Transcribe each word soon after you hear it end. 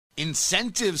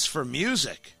incentives for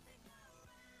music.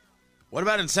 What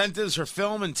about incentives for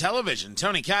film and television?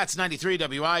 Tony Katz, 93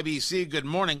 WIBC, good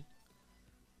morning.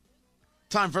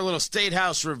 Time for a little State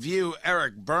House review.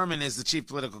 Eric Berman is the chief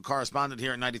political correspondent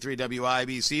here at 93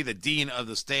 WIBC, the dean of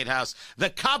the State House, the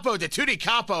capo de tutti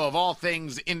capo of all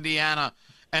things Indiana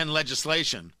and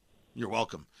legislation. You're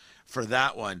welcome for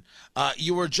that one.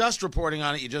 You were just reporting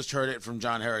on it. You just heard it from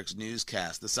John Herrick's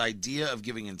newscast. This idea of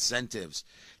giving incentives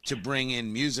to bring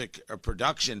in music or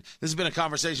production. This has been a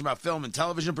conversation about film and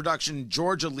television production.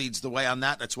 Georgia leads the way on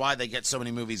that. That's why they get so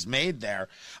many movies made there.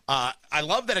 I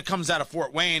love that it comes out of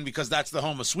Fort Wayne because that's the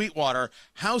home of Sweetwater.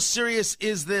 How serious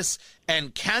is this,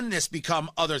 and can this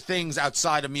become other things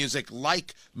outside of music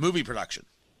like movie production?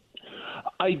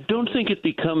 I don't think it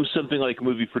becomes something like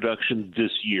movie production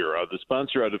this year. The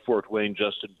sponsor out of Fort Wayne,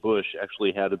 Justin Bush,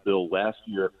 actually had a bill last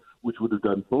year which would have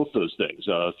done both those things,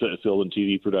 film and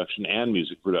TV production and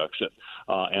music production.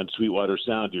 And Sweetwater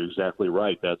Sound, you're exactly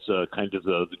right. That's kind of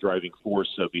the driving force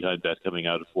behind that coming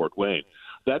out of Fort Wayne.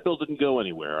 That bill didn't go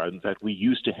anywhere. In fact, we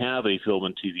used to have a film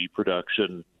and TV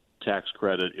production tax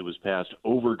credit. It was passed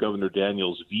over Governor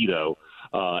Daniels' veto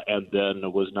and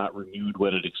then was not renewed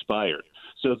when it expired.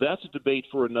 So that's a debate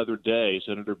for another day.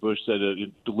 Senator Bush said it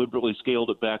deliberately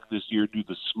scaled it back this year, do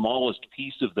the smallest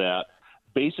piece of that,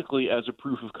 basically as a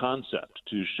proof of concept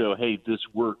to show, hey, this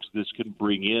works. This can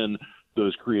bring in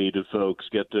those creative folks,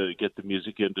 get the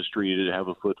music industry to have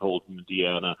a foothold in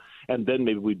Indiana, and then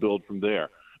maybe we build from there.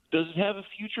 Does it have a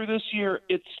future this year?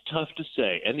 It's tough to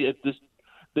say. And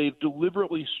they've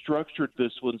deliberately structured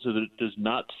this one so that it does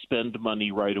not spend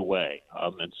money right away.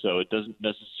 And so it doesn't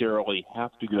necessarily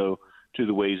have to go to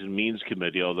the Ways and Means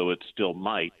Committee, although it still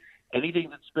might. Anything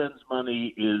that spends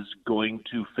money is going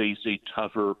to face a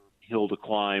tougher hill to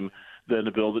climb than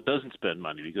a bill that doesn't spend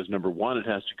money because, number one, it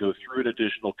has to go through an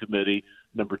additional committee.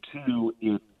 Number two,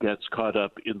 it gets caught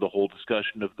up in the whole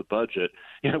discussion of the budget.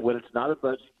 When it's not a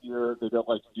budget year, they don't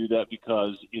like to do that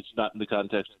because it's not in the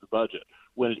context of the budget.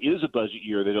 When it is a budget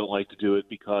year, they don't like to do it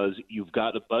because you've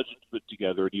got a budget to put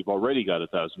together and you've already got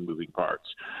 1,000 moving parts.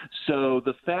 So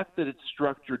the fact that it's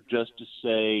structured just to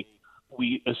say,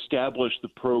 we establish the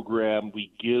program,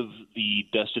 we give the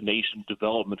Destination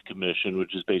Development Commission,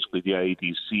 which is basically the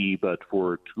IEDC, but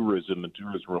for tourism and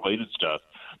tourism-related stuff,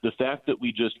 the fact that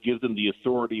we just give them the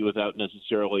authority without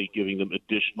necessarily giving them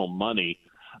additional money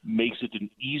makes it an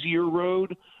easier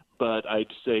road, but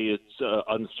I'd say it's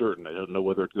uncertain. I don't know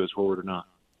whether it goes forward or not.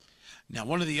 Now,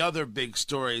 one of the other big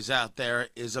stories out there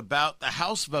is about the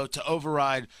House vote to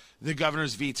override the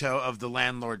governor's veto of the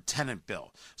landlord-tenant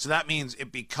bill. So that means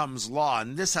it becomes law,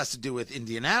 and this has to do with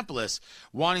Indianapolis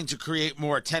wanting to create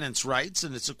more tenants' rights,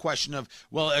 and it's a question of,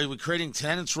 well, are we creating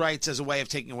tenants' rights as a way of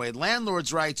taking away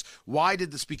landlords' rights? Why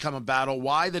did this become a battle?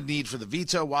 Why the need for the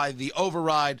veto? Why the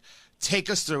override? Take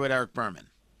us through it, Eric Berman.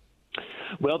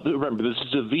 Well, remember, this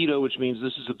is a veto, which means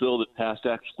this is a bill that passed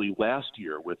actually last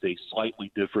year with a slightly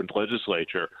different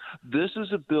legislature. This is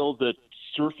a bill that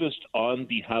surfaced on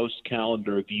the House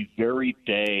calendar the very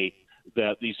day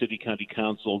that the City County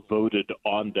Council voted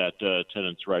on that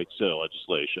tenants' rights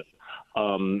legislation.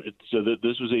 So that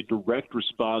this was a direct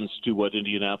response to what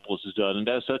Indianapolis has done, and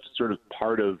as such, it's sort of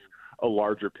part of a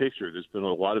larger picture. There's been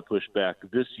a lot of pushback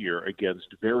this year against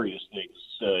various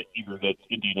things, either that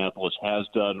Indianapolis has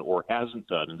done or hasn't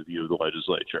done in the view of the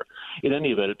legislature. In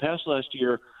any event, it passed last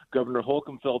year. Governor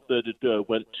Holcomb felt that it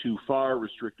went too far,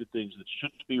 restricted things that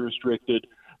shouldn't be restricted.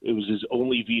 It was his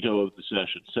only veto of the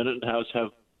session. Senate and House have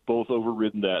both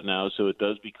overridden that now, so it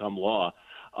does become law.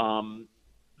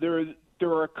 There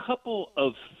are a couple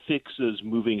of fixes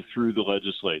moving through the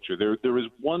legislature. There was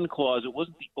one clause. It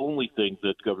wasn't the only thing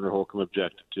that Governor Holcomb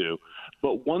objected to,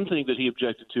 but one thing that he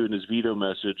objected to in his veto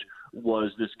message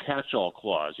was this catch-all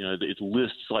clause. It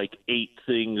lists like 8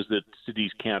 things that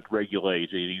cities can't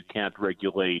regulate. You can't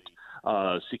regulate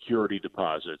security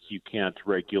deposits. You can't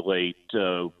regulate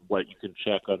what you can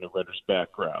check on the renter's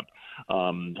background,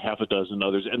 half a dozen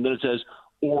others. And then it says,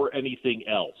 or anything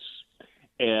else.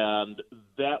 And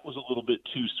that was a little bit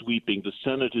too sweeping. The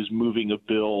Senate is moving a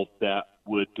bill that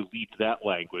would delete that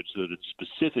language so that it's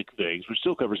specific things, which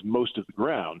still covers most of the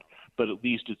ground, but at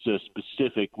least it's a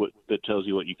specific that tells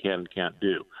you what you can and can't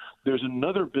do. There's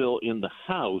another bill in the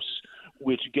House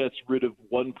which gets rid of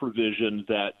one provision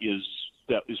that is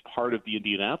part of the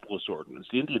Indianapolis ordinance.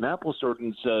 The Indianapolis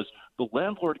ordinance says the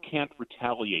landlord can't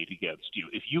retaliate against you.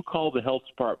 If you call the health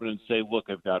department and say, look,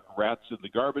 I've got rats in the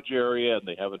garbage area and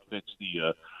they haven't fixed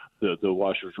the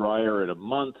washer dryer in a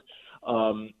month,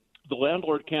 The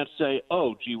landlord can't say,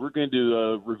 "Oh, gee, we're going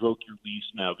to revoke your lease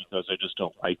now because I just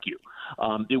don't like you."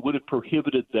 It would have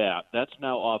prohibited that. That's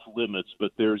now off limits.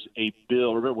 But there's a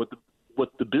bill. Remember what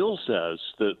the bill says.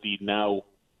 The now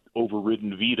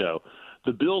overridden veto.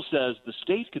 The bill says the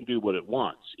state can do what it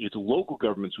wants. It's local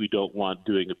governments we don't want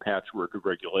doing a patchwork of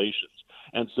regulations.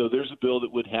 And so there's a bill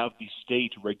that would have the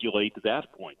state regulate to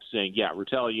that point, saying, yeah,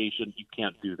 retaliation, you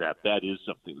can't do that. That is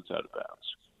something that's out of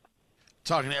bounds.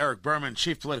 Talking to Eric Berman,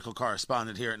 chief political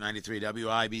correspondent here at 93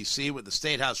 WIBC with the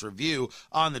State House Review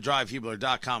on the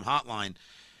DriveHubler.com hotline.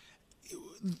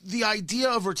 The idea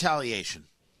of retaliation,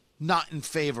 not in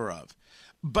favor of,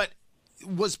 but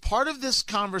was part of this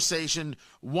conversation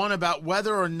one about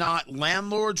whether or not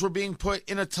landlords were being put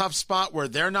in a tough spot where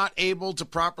they're not able to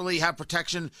properly have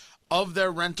protection of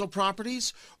their rental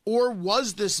properties? Or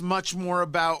was this much more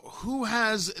about who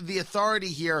has the authority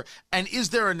here, and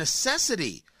is there a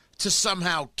necessity to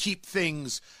somehow keep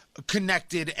things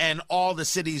connected and all the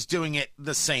cities doing it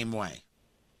the same way?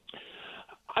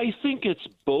 I think it's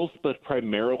both, but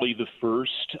primarily the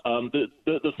first.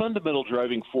 The fundamental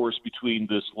driving force between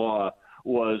this law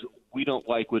was we don't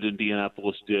like what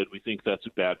Indianapolis did. We think that's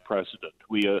a bad precedent.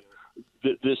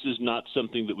 This is not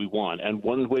something that we want. And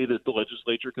one way that the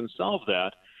legislature can solve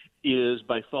that is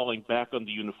by falling back on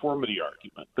the uniformity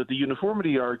argument. But the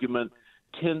uniformity argument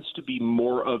tends to be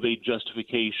more of a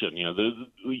justification.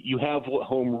 You have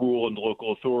home rule and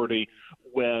local authority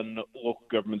when local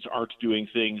governments aren't doing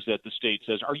things that the state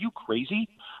says, are you crazy?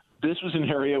 This was an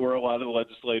area where a lot of the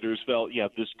legislators felt, yeah,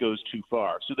 this goes too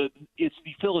far. So that it's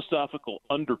the philosophical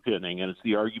underpinning, and it's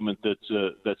the argument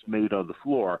that's made on the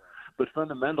floor. But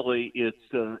fundamentally, it's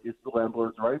the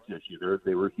landlord's rights issue.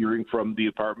 They were hearing from the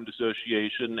apartment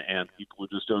association and people who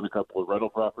just own a couple of rental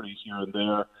properties here and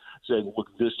there saying, look,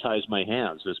 this ties my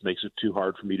hands. This makes it too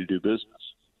hard for me to do business.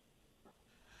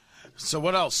 So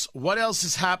what else? What else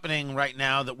is happening right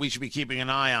now that we should be keeping an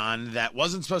eye on that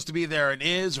wasn't supposed to be there and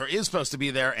is, or is supposed to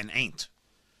be there and ain't?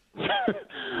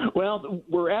 Well,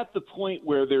 we're at the point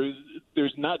where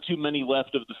there's not too many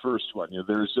left of the first one.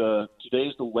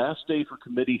 Today's the last day for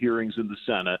committee hearings in the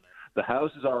Senate. The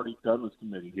House is already done with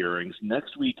committee hearings.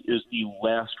 Next week is the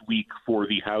last week for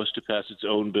the House to pass its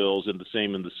own bills, and the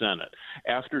same in the Senate.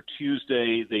 After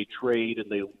Tuesday, they trade and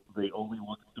they only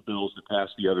look at the bills that pass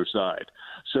the other side.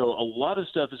 So a lot of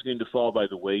stuff is going to fall by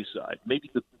the wayside. Maybe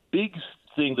the big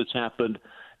thing that's happened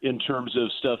in terms of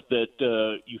stuff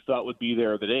that you thought would be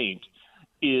there that ain't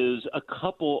is a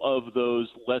couple of those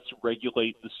let's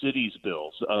regulate the cities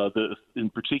bills, in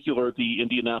particular the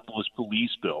Indianapolis police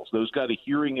bills. Those got a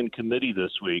hearing in committee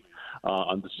this week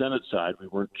on the Senate side. We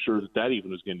weren't sure that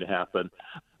even was going to happen,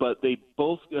 but they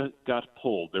both got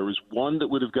pulled. There was one that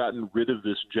would have gotten rid of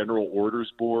this general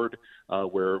orders board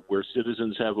where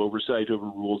citizens have oversight over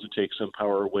rules that take some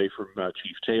power away from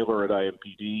Chief Taylor at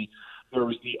IMPD. There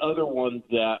was the other one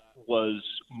that was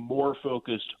more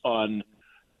focused on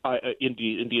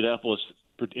Indianapolis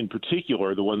in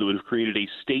particular, the one that would have created a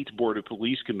state board of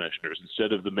police commissioners.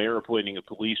 Instead of the mayor appointing a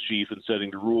police chief and setting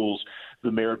the rules,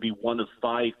 the mayor would be one of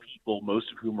 5 people,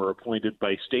 most of whom are appointed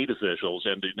by state officials,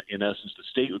 and in essence, the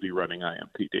state would be running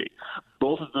IMPD.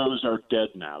 Both of those are dead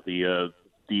now. The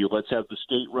let's have the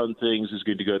state run things is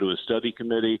going to go to a study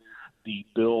committee. The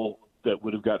bill that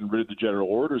would have gotten rid of the General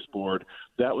Orders Board,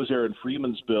 that was Aaron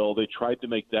Freeman's bill. They tried to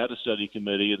make that a study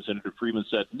committee, and Senator Freeman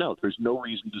said, no, there's no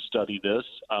reason to study this.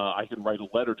 I can write a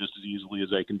letter just as easily as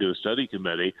I can do a study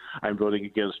committee. I'm voting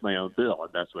against my own bill, and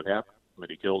that's what happened. The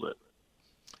committee killed it.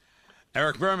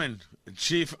 Eric Berman,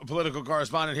 chief political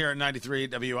correspondent here at 93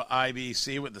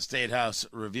 WIBC with the State House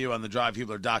Review on the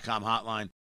DriveHubler.com hotline.